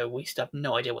recently, so we still have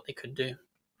no idea what they could do.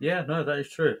 Yeah, no, that is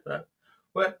true.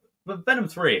 But Venom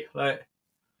 3, like,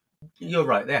 you're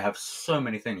right, they have so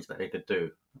many things that they could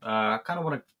do. I kind of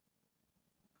want to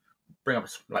bring up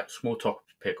a small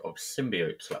topic of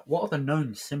symbiotes. Like, what are the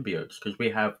known symbiotes? Because we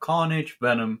have Carnage,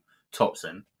 Venom,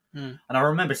 Toxin. And I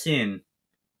remember seeing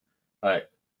like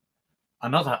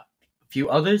another few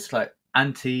others like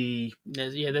anti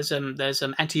there's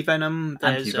anti-venom,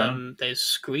 Anti-Venom. there's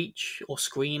Screech or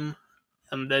Scream,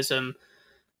 there's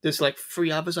like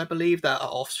 3 others I believe that are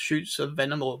offshoots of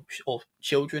Venom or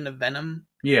children of Venom.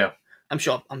 yeah. I'm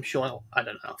sure I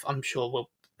don't know. I'm sure we'll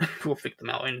we'll figure them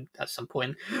out at some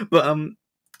point. But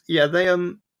yeah,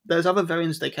 there's other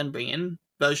variants they can bring in,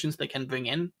 versions they can bring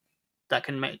in that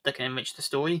can enrich the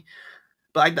story.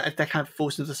 But that kind of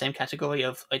falls into the same category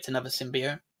of it's another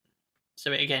symbiote.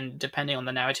 So again, depending on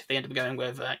the narrative they end up going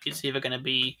with, it's either going to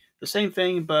be the same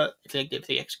thing, but if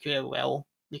they execute it well,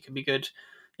 it could be good.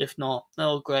 If not,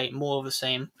 oh great, more of the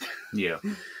same. Yeah.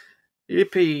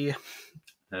 Yippee!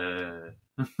 That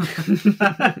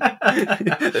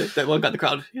one got the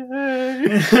crowd.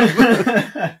 Yay!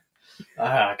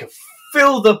 I can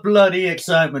feel the bloody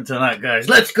excitement tonight, guys.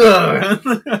 Let's go!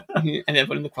 And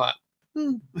everyone in the crowd.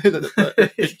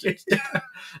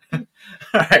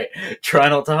 Alright, try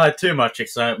not to hide too much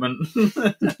excitement.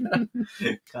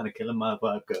 Kind of killing my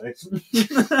vibe, guys.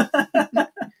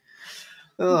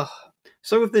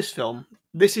 So with this film,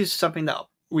 this is something that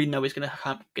we know is going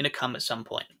to come at some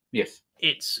point. Yes.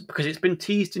 It's because it's been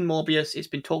teased in Morbius, it's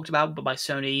been talked about by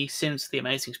Sony since The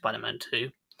Amazing Spider-Man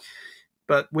 2.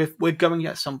 But we're going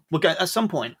at some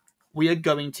point we are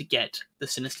going to get the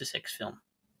Sinister Six film.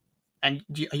 And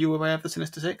are you aware of the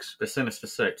Sinister Six? The Sinister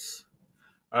Six.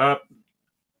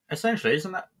 Essentially,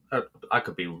 isn't that? I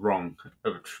could be wrong.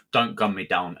 Don't gun me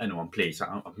down, anyone, please.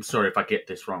 I'm sorry if I get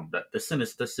this wrong. But the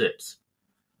Sinister Six.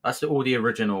 That's all the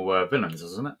original villains,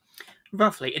 isn't it?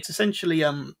 Roughly, it's essentially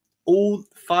all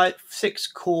 6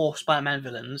 core Spider-Man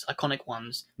villains, iconic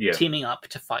ones, teaming up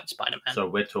to fight Spider-Man. So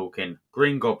we're talking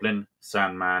Green Goblin,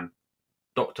 Sandman,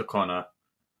 Dr. Connor.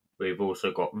 We've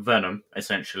also got Venom,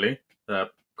 essentially.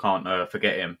 Can't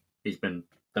forget him. He's been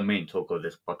the main talk of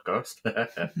this podcast.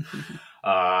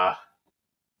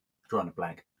 Drawing a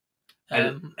blank.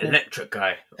 Electric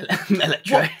guy.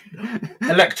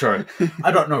 Electro.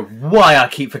 I don't know why I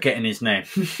keep forgetting his name.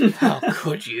 How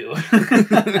could you?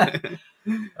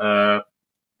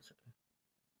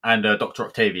 And Dr.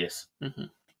 Octavius. Mm-hmm.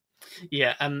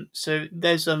 Yeah. So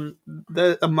there's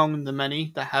they're among the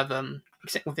many that have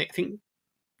except with I think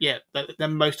they're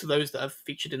most of those that have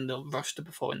featured in the roster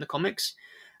before in the comics,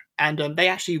 and they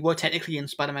actually were technically in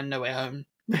Spider-Man No Way Home.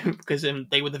 Because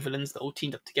they were the villains that all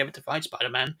teamed up together to fight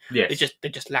Spider-Man. Yes. They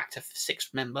just lacked a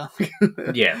 6th member.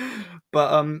 Yeah.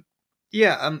 But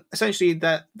essentially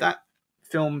that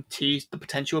film teased the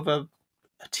potential of a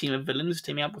team of villains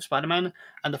teaming up with Spider-Man,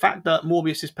 and the fact that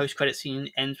Morbius's post-credit scene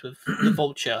ends with the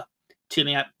Vulture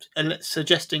teaming up,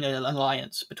 suggesting an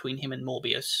alliance between him and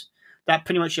Morbius. That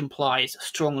pretty much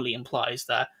strongly implies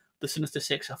that the Sinister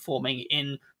Six are forming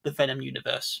in the Venom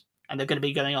universe, and they're going to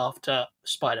be going after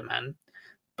Spider-Man.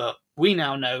 But we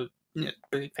now know,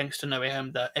 thanks to No Way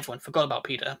Home, that everyone forgot about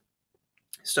Peter.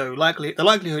 So the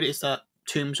likelihood is that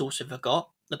Toomes also forgot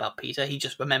about Peter. He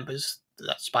just remembers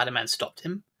that Spider-Man stopped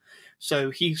him. So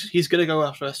he's going to go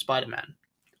after Spider-Man.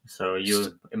 So you're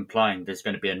implying there's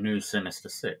going to be a new Sinister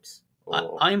Six?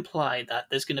 Or... I imply that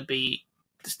there's going to be...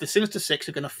 The Sinister Six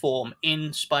are going to form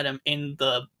in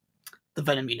the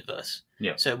Venom universe.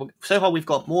 Yeah. So far we've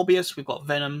got Morbius, we've got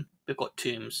Venom, we've got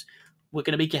Toomes. We're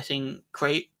going to be getting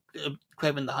Kraven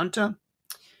the Hunter.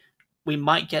 We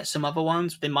might get some other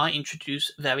ones. They might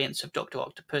introduce variants of Dr.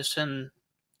 Octopus and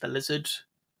the Lizard,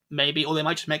 maybe. Or they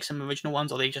might just make some original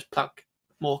ones, or they just pluck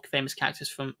more famous characters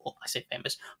from... Well, I say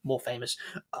famous, more famous.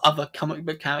 Other comic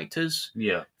book characters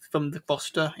from the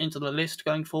roster into the list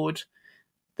going forward.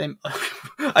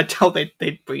 I doubt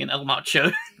they'd bring in El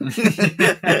Macho.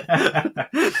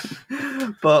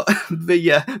 but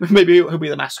yeah, maybe he'll be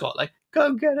the mascot. Like,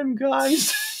 go get him,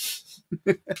 guys.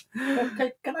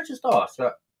 Okay, can I just ask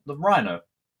the Rhino?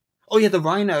 Oh yeah, the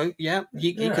Rhino. Yeah,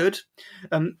 you could.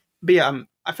 But yeah,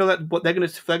 I feel that what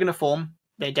if they're gonna form,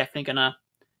 they're definitely gonna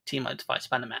team up to fight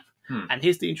Spider-Man. And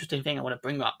here's the interesting thing I want to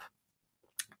bring up.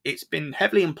 It's been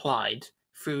heavily implied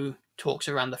through talks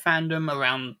around the fandom,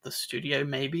 around the studio,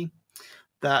 maybe,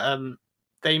 that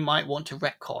they might want to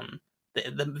retcon the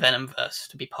Venomverse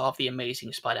to be part of the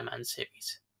Amazing Spider-Man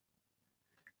series.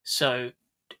 So,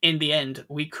 in the end,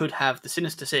 we could have the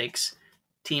Sinister Six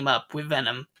team up with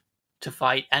Venom to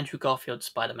fight Andrew Garfield's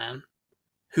Spider-Man,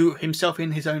 who himself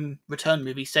in his own Return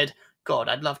movie said, God,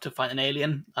 I'd love to fight an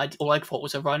alien. All I thought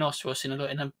was a rhinoceros in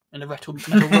a metal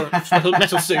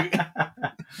suit.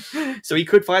 So he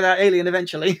could fight that alien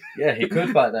eventually. Yeah, he could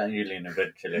fight that alien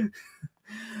eventually.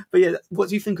 But yeah, what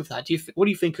do you think of that? What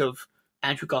do you think of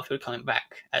Andrew Garfield coming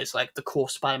back as like the core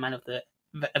Spider-Man of the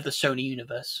Sony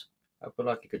universe? I feel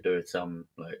like he could do some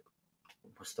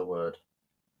what's the word?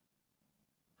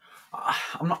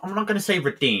 I'm not going to say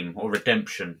redeem or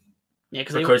redemption. Yeah,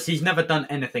 because he's never done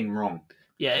anything wrong.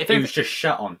 Yeah, he was just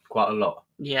shut on quite a lot.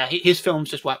 Yeah, his films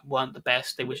just weren't the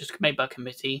best. They were just made by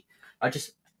committee.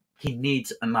 He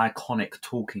needs an iconic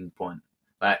talking point.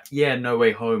 Like, yeah, No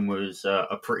Way Home was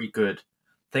a pretty good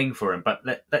thing for him, but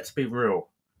let's be real.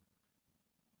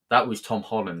 That was Tom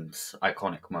Holland's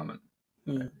iconic moment.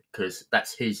 Because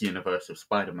that's his universe of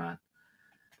Spider-Man.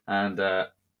 And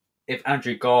if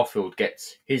Andrew Garfield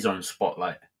gets his own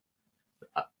spotlight,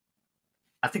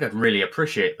 I think I'd really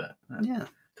appreciate that. Yeah.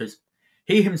 Because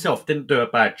he himself didn't do a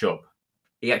bad job.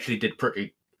 He actually did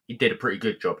a pretty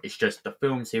good job. It's just the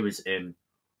films he was in,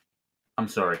 I'm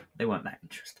sorry, they weren't that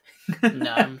interesting.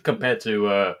 No. Compared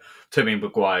to Tobey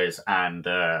Maguire's and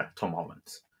Tom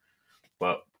Holland's.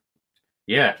 But,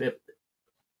 yeah,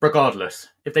 regardless,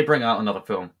 if they bring out another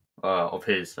film of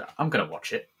his, I'm going to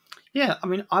watch it. Yeah, I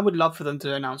mean, I would love for them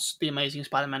to announce The Amazing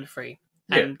Spider-Man 3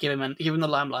 and give him the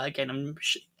limelight again and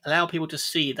allow people to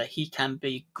see that he can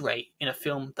be great in a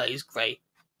film that is great.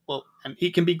 Well, and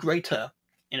he can be greater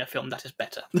in a film that is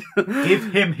better.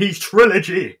 Give him his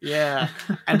trilogy. Yeah,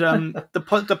 and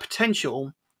the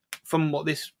potential from what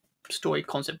this story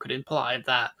concept could imply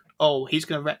that he's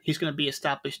gonna be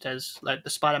established as like the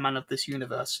Spider-Man of this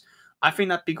universe. I think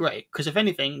that'd be great because if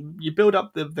anything, you build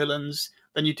up the villains,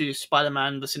 then you do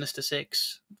Spider-Man: The Sinister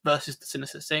Six versus the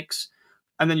Sinister Six,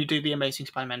 and then you do The Amazing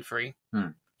Spider-Man 3.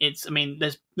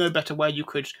 There's no better way you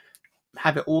could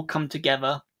have it all come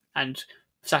together and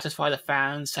satisfy the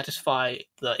fans, satisfy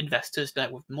the investors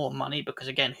with more money. Because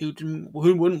again, who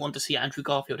wouldn't want to see Andrew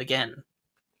Garfield again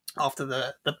after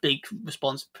the big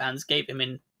response fans gave him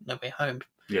in No Way Home?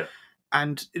 Yeah.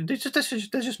 And there's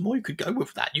just more you could go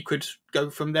with that. You could go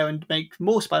from there and make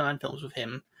more Spider-Man films with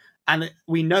him. And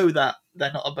we know that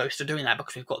they're not opposed to doing that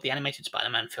because we've got the animated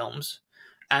Spider-Man films.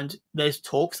 And there's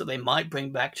talks that they might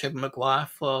bring back Tobey Maguire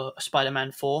for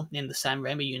Spider-Man 4 in the Sam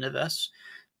Raimi universe.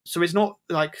 So it's not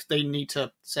like they need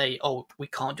to say, we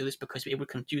can't do this because it would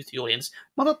confuse the audience.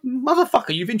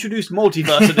 Motherfucker, you've introduced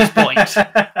multiverse at this point.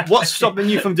 What's stopping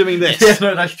you from doing this? Yeah,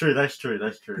 no, that's true.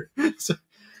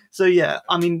 So yeah,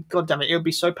 I mean, God damn it, it would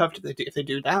be so perfect if they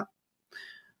do that.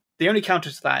 The only counter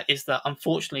to that is that,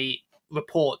 unfortunately,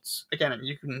 reports, again,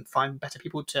 you can find better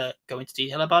people to go into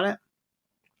detail about it,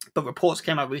 but reports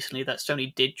came out recently that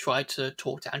Sony did try to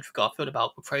talk to Andrew Garfield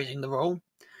about rephrasing the role,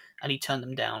 and he turned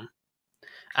them down.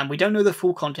 And we don't know the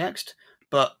full context,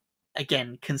 but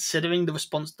again, considering the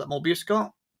response that Morbius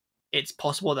got, it's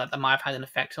possible that might have had an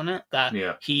effect on it, that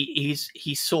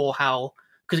he saw how...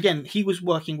 Because again, he was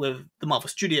working with the Marvel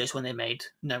Studios when they made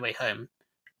No Way Home.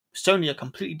 Sony are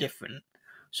completely different.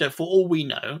 So for all we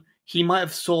know, he might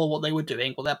have saw what they were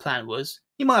doing, what their plan was.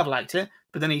 He might have liked it,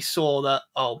 but then he saw that,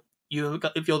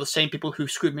 if you're the same people who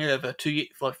screwed me over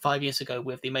 5 years ago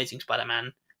with The Amazing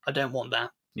Spider-Man, I don't want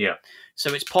that. Yeah.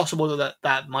 So it's possible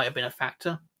that might have been a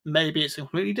factor. Maybe it's a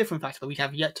completely different factor that we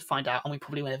have yet to find out, and we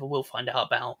probably never will find out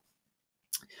about.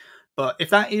 But if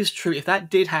that is true, if that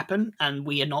did happen, and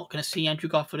we are not going to see Andrew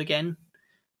Garfield again,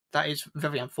 that is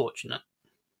very unfortunate.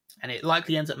 And it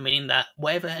likely ends up meaning that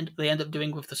whatever they end up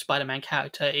doing with the Spider-Man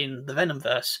character in the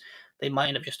Venomverse, they might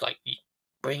end up just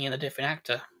bringing in a different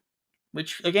actor.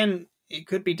 Which, again, it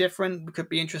could be different, it could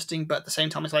be interesting, but at the same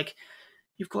time, it's like,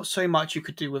 you've got so much you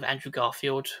could do with Andrew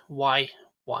Garfield. Why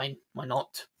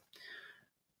not?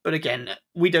 But again,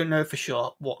 we don't know for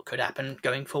sure what could happen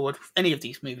going forward with any of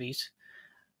these movies.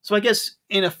 So I guess,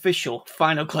 in official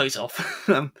final close-off,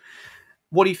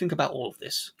 what do you think about all of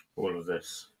this? All of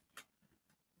this.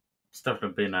 It's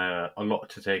definitely been a lot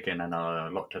to take in and a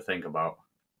lot to think about.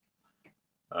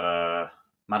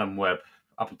 Madam Web,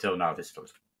 up until now, this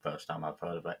was the first time I've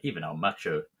heard of it, even El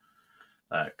Macho.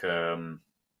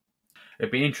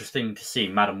 It'd be interesting to see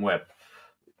Madam Web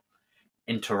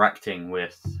interacting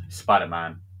with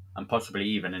Spider-Man and possibly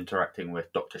even interacting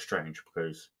with Doctor Strange,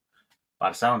 because by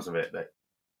the sounds of it, that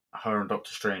her and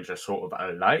Doctor Strange are sort of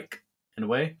alike in a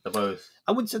way. They're both...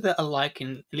 I wouldn't say they're alike,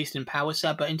 at least in power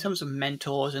set, but in terms of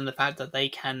mentors and the fact that they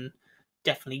can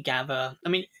definitely gather... I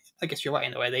mean, I guess you're right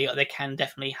in a way. They can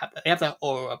definitely have that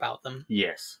aura about them.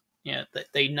 Yes. Yeah,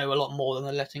 they know a lot more than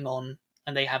they're letting on,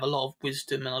 and they have a lot of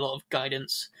wisdom and a lot of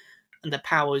guidance. And their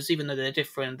powers, even though they're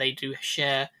different, they do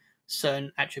share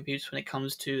certain attributes when it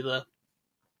comes to the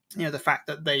fact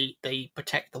that they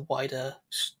protect the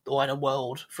wider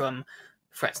world from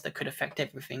threats that could affect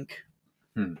everything.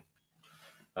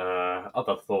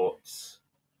 Other thoughts.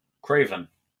 Craven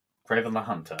the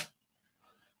Hunter.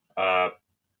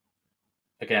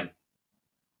 Again,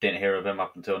 didn't hear of him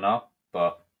up until now,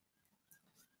 but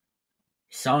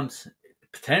he sounds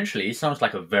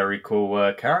like a very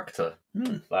cool character.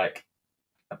 Like,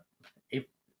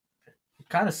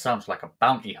 kind of sounds like a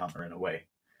bounty hunter in a way.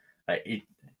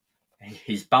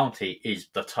 His bounty is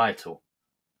the title.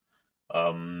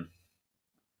 And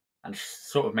it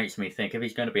sort of makes me think if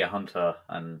he's going to be a hunter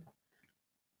and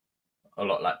a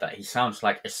lot like that, he sounds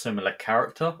like a similar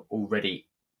character already.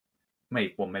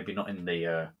 Maybe not in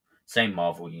the same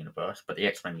Marvel universe, but the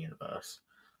X-Men universe.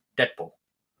 Deadpool.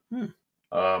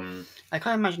 I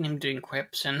can't imagine him doing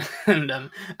quips and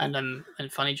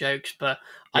and funny jokes, but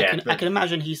I can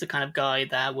imagine he's the kind of guy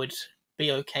that would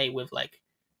be okay with like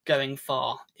going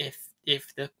far if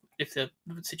the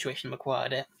situation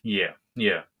required it. Yeah.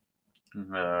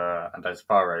 And as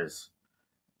far as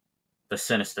the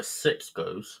Sinister Six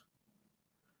goes,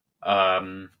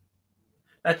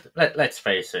 let's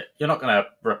face it, you're not gonna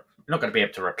be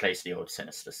able to replace the old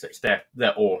Sinister Six. They're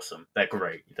awesome. They're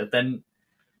great. Then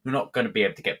you're not going to be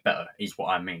able to get better. Is what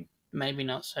I mean. Maybe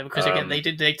not so, because again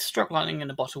they struck lightning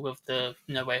in a bottle with the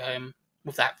No Way Home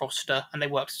with that roster, and they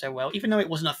worked so well. Even though it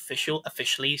wasn't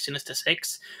officially Sinister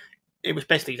Six, it was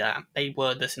basically that they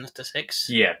were the Sinister Six.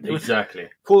 Yeah, exactly.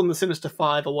 Call them the Sinister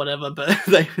Five or whatever, but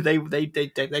they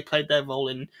played their role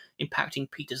in impacting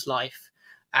Peter's life.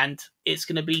 And it's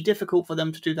going to be difficult for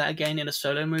them to do that again in a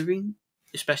solo movie,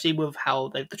 especially with how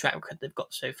the track record they've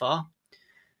got so far.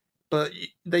 But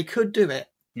they could do it.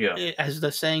 Yeah. As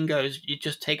the saying goes, it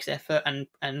just takes effort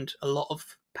and a lot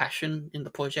of passion in the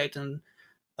project and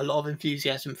a lot of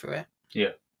enthusiasm for it.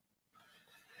 Yeah.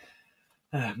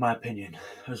 My opinion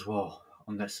as well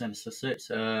on that Sinister Six.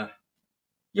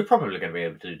 You're probably going to be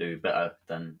able to do better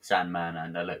than Sandman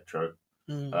and Electro.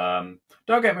 Don't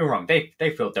get me wrong, they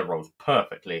filled their roles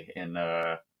perfectly in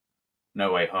No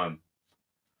Way Home,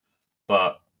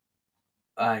 but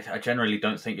I generally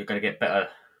don't think you're going to get better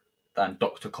than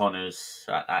Dr. Connors.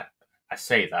 I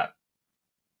say that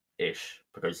ish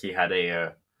because he had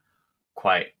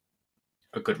quite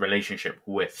a good relationship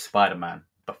with Spider-Man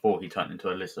before he turned into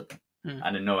Elizabeth,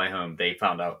 and in No Way Home they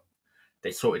found out,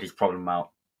 they sorted his problem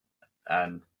out,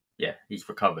 and yeah, he's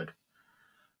recovered.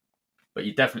 But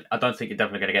I don't think you're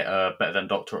definitely going to get better than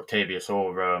Dr. Octavius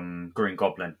or Green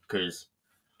Goblin, because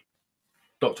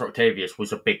Dr. Octavius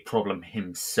was a big problem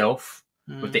himself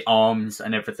with the arms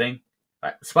and everything.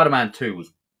 Like, Spider-Man 2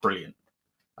 was brilliant.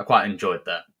 I quite enjoyed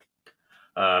that.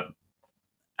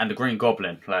 And the Green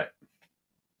Goblin, like,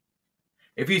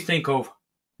 if you think of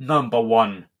number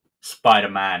one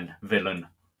Spider-Man villain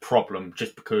problem,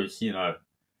 just because, you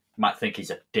might think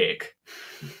he's a dick.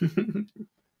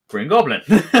 Green Goblin.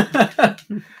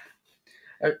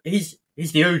 He's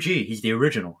the OG. He's the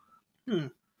original.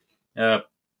 And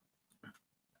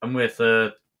with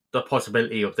the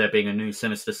possibility of there being a new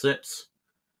Sinister Six,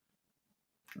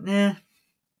 I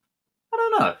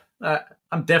don't know.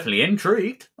 I'm definitely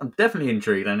intrigued. and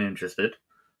interested.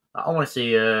 I want to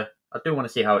see. I do want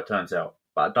to see how it turns out,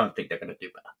 but I don't think they're going to do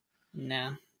better.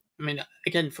 Nah. I mean,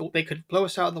 again, they could blow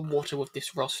us out of the water with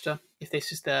this roster if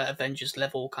this is the Avengers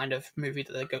level kind of movie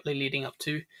that they're leading up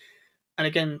to. And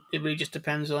again, it really just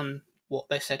depends on what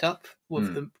they set up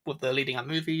with the leading up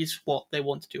movies, what they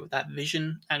want to do with that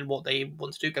vision, and what they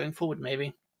want to do going forward,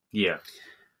 maybe. Yeah.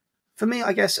 For me,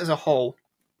 I guess as a whole,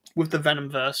 with the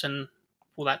Venomverse and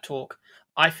all that talk,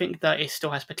 I think that it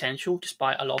still has potential,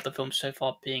 despite a lot of the films so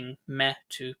far being meh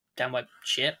to downright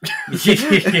shit.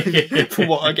 From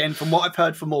what I've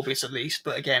heard from Morbius at least,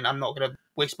 but again, I'm not going to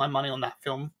waste my money on that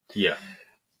film. Yeah.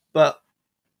 But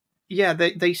yeah,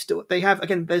 they have,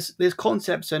 again, there's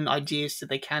concepts and ideas that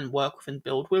they can work with and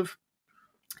build with,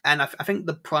 and I think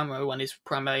the primary one is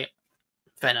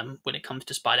Venom when it comes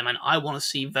to Spider-Man. I want to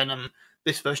see Venom,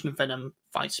 this version of Venom,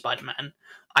 fight Spider-Man.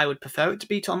 I would prefer it to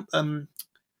be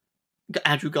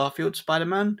Andrew Garfield's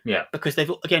Spider-Man. Yeah. Because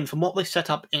they've, again, from what they set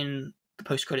up in the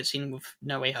post-credit scene with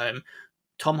No Way Home,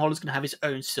 Tom Holland's going to have his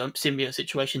own symbiote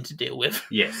situation to deal with.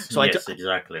 Yes,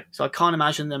 exactly. So I can't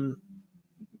imagine them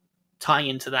tying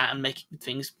into that and making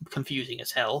things confusing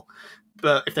as hell.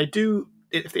 But if they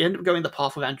end up going the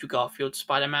path with Andrew Garfield's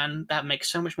Spider-Man, that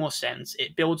makes so much more sense.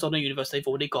 It builds on a universe they've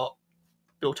already got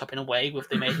built up in a way with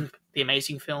the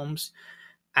amazing films,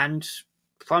 and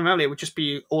primarily it would just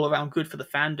be all around good for the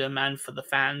fandom and for the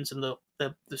fans and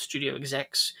the studio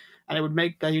execs, and it would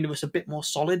make their universe a bit more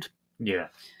solid. Yeah.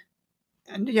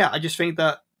 And yeah, I just think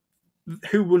that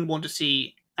who wouldn't want to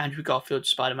see Andrew Garfield's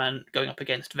Spider-Man going up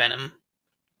against Venom?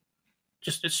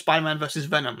 Just Spider-Man versus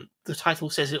Venom. The title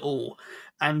says it all,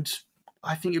 and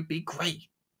I think it'd be great.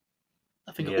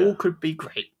 I think it all could be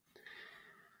great.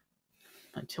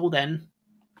 Until then,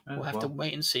 we'll have to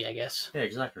wait and see, I guess. Yeah,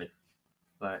 exactly.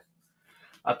 Like,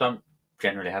 I don't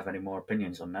generally have any more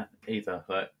opinions on that either.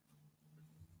 But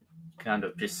kind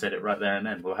of just said it right there and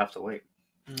then. We'll have to wait.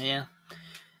 Yeah,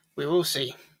 we will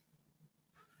see.